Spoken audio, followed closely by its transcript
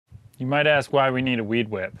You might ask why we need a weed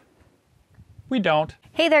whip. We don't.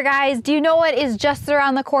 Hey there guys, do you know what is just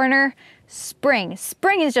around the corner? Spring.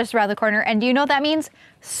 Spring is just around the corner, and do you know what that means?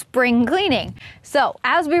 Spring cleaning. So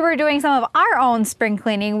as we were doing some of our own spring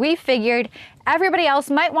cleaning, we figured everybody else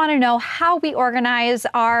might want to know how we organize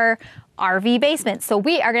our RV basement. So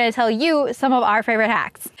we are going to tell you some of our favorite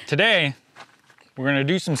hacks. Today, we're going to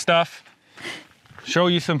do some stuff, show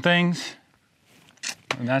you some things,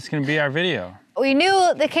 and that's going to be our video. We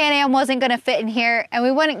knew the Can-Am wasn't going to fit in here, and we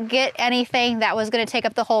wouldn't get anything that was going to take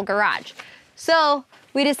up the whole garage. So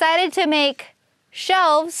we decided to make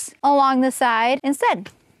shelves along the side instead.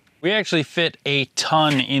 We actually fit a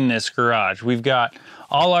ton in this garage. We've got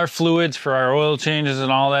all our fluids for our oil changes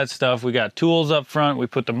and all that stuff. We got tools up front. We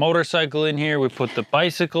put the motorcycle in here. We put the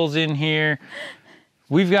bicycles in here.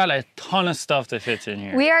 We've got a ton of stuff that fits in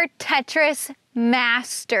here. We are Tetris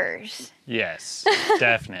masters. Yes,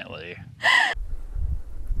 definitely.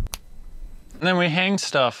 And then we hang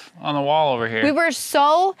stuff on the wall over here. We were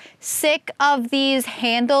so sick of these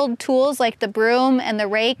handled tools like the broom and the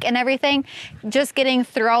rake and everything just getting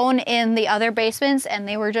thrown in the other basements, and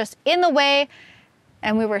they were just in the way,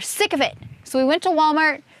 and we were sick of it. So we went to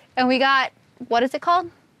Walmart and we got, what is it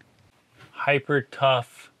called? Hyper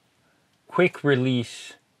Tough Quick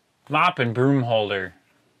Release Mop and Broom Holder.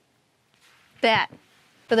 That.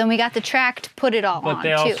 But then we got the track to put it all on But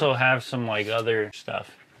they also have some like other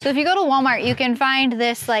stuff. So if you go to Walmart, you can find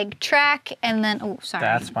this like track, and then, oh, sorry.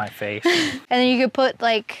 That's my face. And then you could put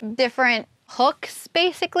like different hooks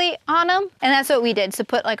basically on them. And that's what we did. So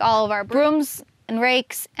put like all of our brooms and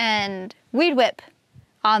rakes and weed whip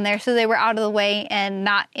on there so they were out of the way and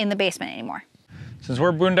not in the basement anymore. Since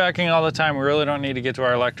we're boondocking all the time, we really don't need to get to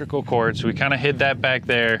our electrical cord. So we kind of hid that back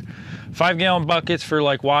there. 5-gallon buckets for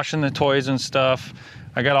like washing the toys and stuff.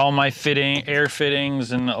 I got all my air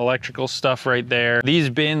fittings and electrical stuff right there. These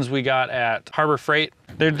bins we got at Harbor Freight.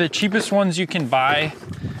 They're the cheapest ones you can buy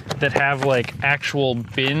that have like actual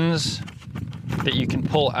bins that you can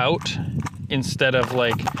pull out instead of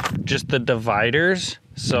like just the dividers.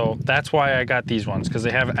 So that's why I got these ones, because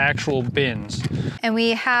they have actual bins. And we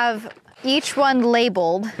have each one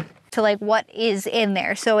labeled to like what is in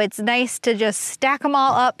there. So it's nice to just stack them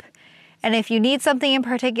all up. And if you need something in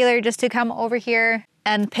particular, just to come over here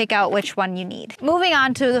and pick out which one you need. Moving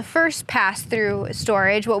on to the first pass-through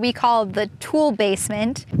storage, what we call the tool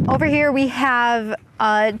basement. Over here we have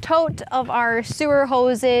a tote of our sewer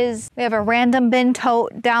hoses. We have a random bin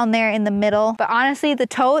tote down there in the middle. But honestly, the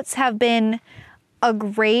totes have been a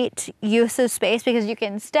great use of space because you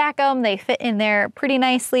can stack them. They fit in there pretty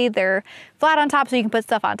nicely. They're flat on top, so you can put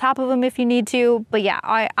stuff on top of them if you need to. But yeah,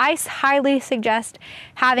 I highly suggest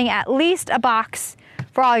having at least a box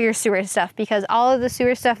for all your sewer stuff, because all of the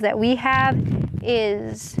sewer stuff that we have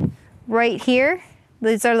is right here.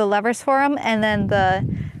 These are the levers for them, and then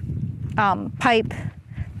the pipe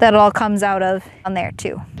that all comes out of on there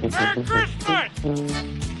too. Merry Christmas!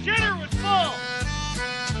 Dinner was full!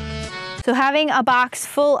 So having a box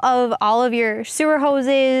full of all of your sewer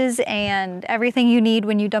hoses and everything you need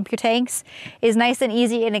when you dump your tanks is nice and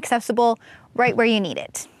easy and accessible right where you need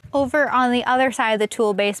it. Over on the other side of the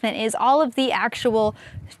tool basement is all of the actual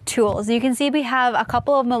tools. You can see we have a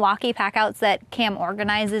couple of Milwaukee packouts that Cam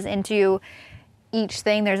organizes into each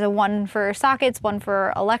thing. There's a one for sockets, one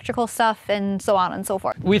for electrical stuff, and so on and so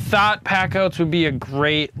forth. We thought packouts would be a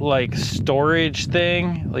great like storage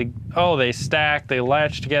thing. Like, oh, they stack, they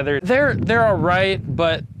latch together. They're all right,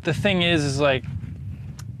 but the thing is like,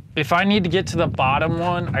 if I need to get to the bottom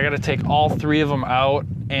one, I gotta take all 3 of them out,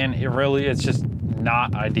 and it's just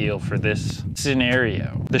not ideal for this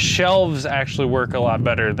scenario. The shelves actually work a lot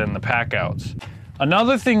better than the packouts.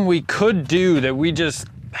 Another thing we could do that we just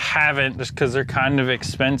haven't, just because they're kind of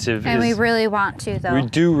expensive, and we really want to though. We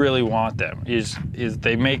do really want them. Is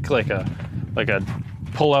they make like a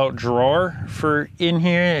pull-out drawer for in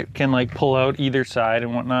here. It can like pull out either side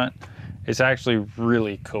and whatnot. It's actually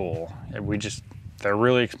really cool. They're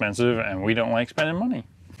really expensive, and we don't like spending money.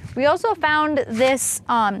 We also found this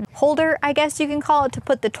holder, I guess you can call it, to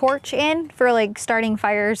put the torch in for like starting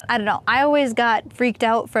fires. I don't know, I always got freaked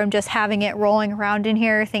out from just having it rolling around in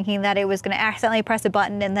here, thinking that it was gonna accidentally press a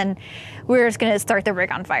button and then we were just gonna start the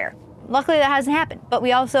rig on fire. Luckily that hasn't happened, but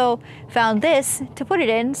we also found this to put it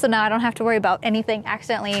in, so now I don't have to worry about anything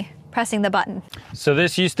accidentally pressing the button. So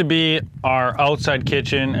this used to be our outside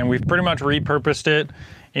kitchen, and we've pretty much repurposed it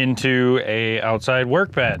into a outside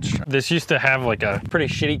workbench. This used to have like a pretty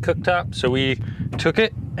shitty cooktop, so we took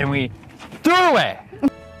it and we threw it away.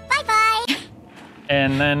 Bye-bye.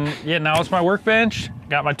 And then, yeah, now it's my workbench.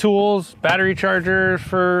 Got my tools, battery chargers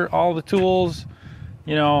for all the tools,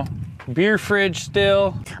 you know, beer fridge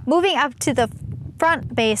still. Moving up to the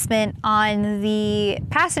front basement on the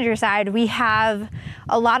passenger side, we have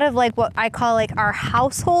a lot of like what I call like our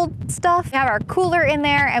household stuff. We have our cooler in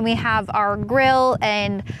there, and we have our grill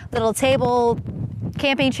and little table,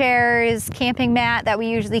 camping chairs, camping mat that we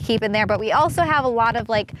usually keep in there, but we also have a lot of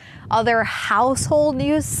like other household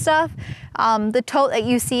use stuff. The tote that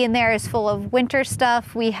you see in there is full of winter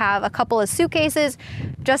stuff. We have a couple of suitcases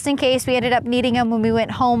just in case we ended up needing them when we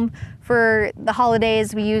went home for the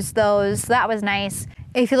holidays. We used those. That was nice.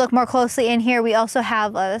 If you look more closely in here, we also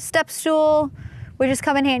have a step stool, which has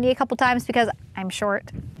come in handy a couple times because I'm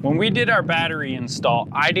short. When we did our battery install,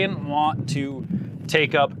 I didn't want to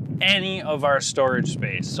take up any of our storage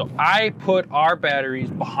space. So I put our batteries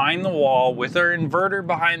behind the wall with our inverter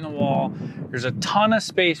behind the wall. There's a ton of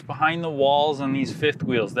space behind the walls on these fifth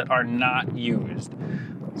wheels that are not used.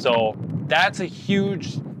 So that's a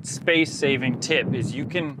huge space saving tip, is you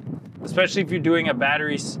can, especially if you're doing a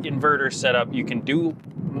battery inverter setup, you can do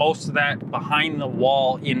most of that behind the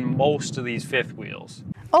wall in most of these fifth wheels.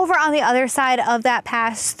 Over on the other side of that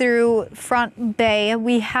pass-through front bay,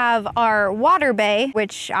 we have our water bay,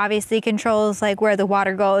 which obviously controls like where the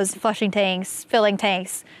water goes, flushing tanks, filling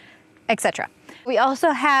tanks, etc. We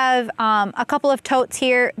also have a couple of totes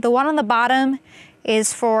here. The one on the bottom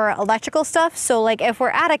is for electrical stuff. So like if we're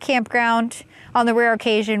at a campground, on the rare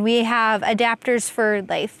occasion, we have adapters for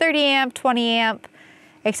like 30 amp, 20 amp,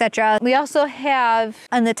 etc. We also have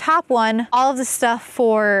on the top one, all of the stuff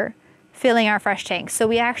for filling our fresh tanks. So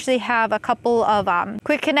we actually have a couple of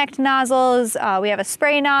quick connect nozzles. We have a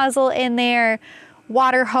spray nozzle in there,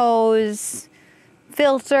 water hose,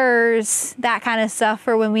 filters, that kind of stuff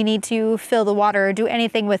for when we need to fill the water or do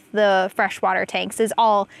anything with the freshwater tanks is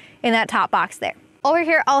all in that top box there. Over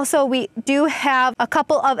here also, we do have a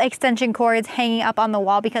couple of extension cords hanging up on the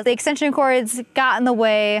wall because the extension cords got in the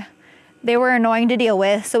way. They were annoying to deal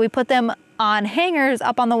with, so we put them on hangers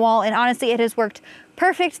up on the wall, and honestly, it has worked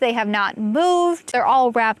perfect. They have not moved. They're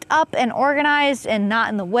all wrapped up and organized and not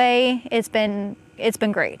in the way. It's been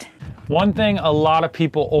great. One thing a lot of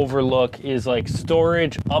people overlook is like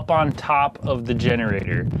storage up on top of the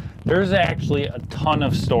generator. There's actually a ton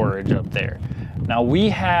of storage up there. Now we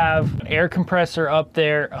have an air compressor up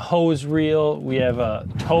there, a hose reel, we have a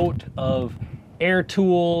tote of air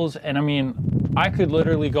tools, and I mean, I could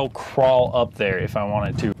literally go crawl up there if I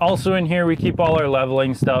wanted to. Also in here, we keep all our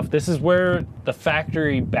leveling stuff. This is where the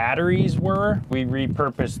factory batteries were. We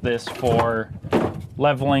repurposed this for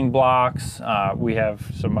leveling blocks. We have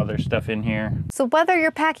some other stuff in here. So whether you're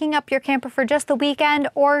packing up your camper for just the weekend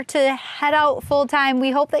or to head out full time, we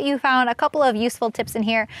hope that you found a couple of useful tips in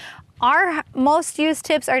here. Our most used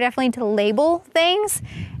tips are definitely to label things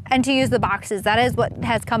and to use the boxes. That is what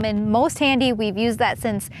has come in most handy. We've used that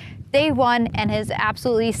since day one and has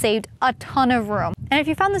absolutely saved a ton of room. And if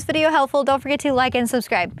you found this video helpful, don't forget to like and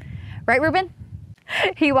subscribe. Right, Ruben?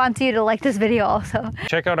 He wants you to like this video also.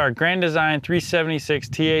 Check out our Grand Design 376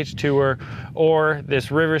 TH Tour or this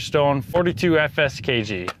Riverstone 42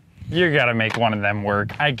 FSKG. You gotta make one of them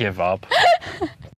work. I give up.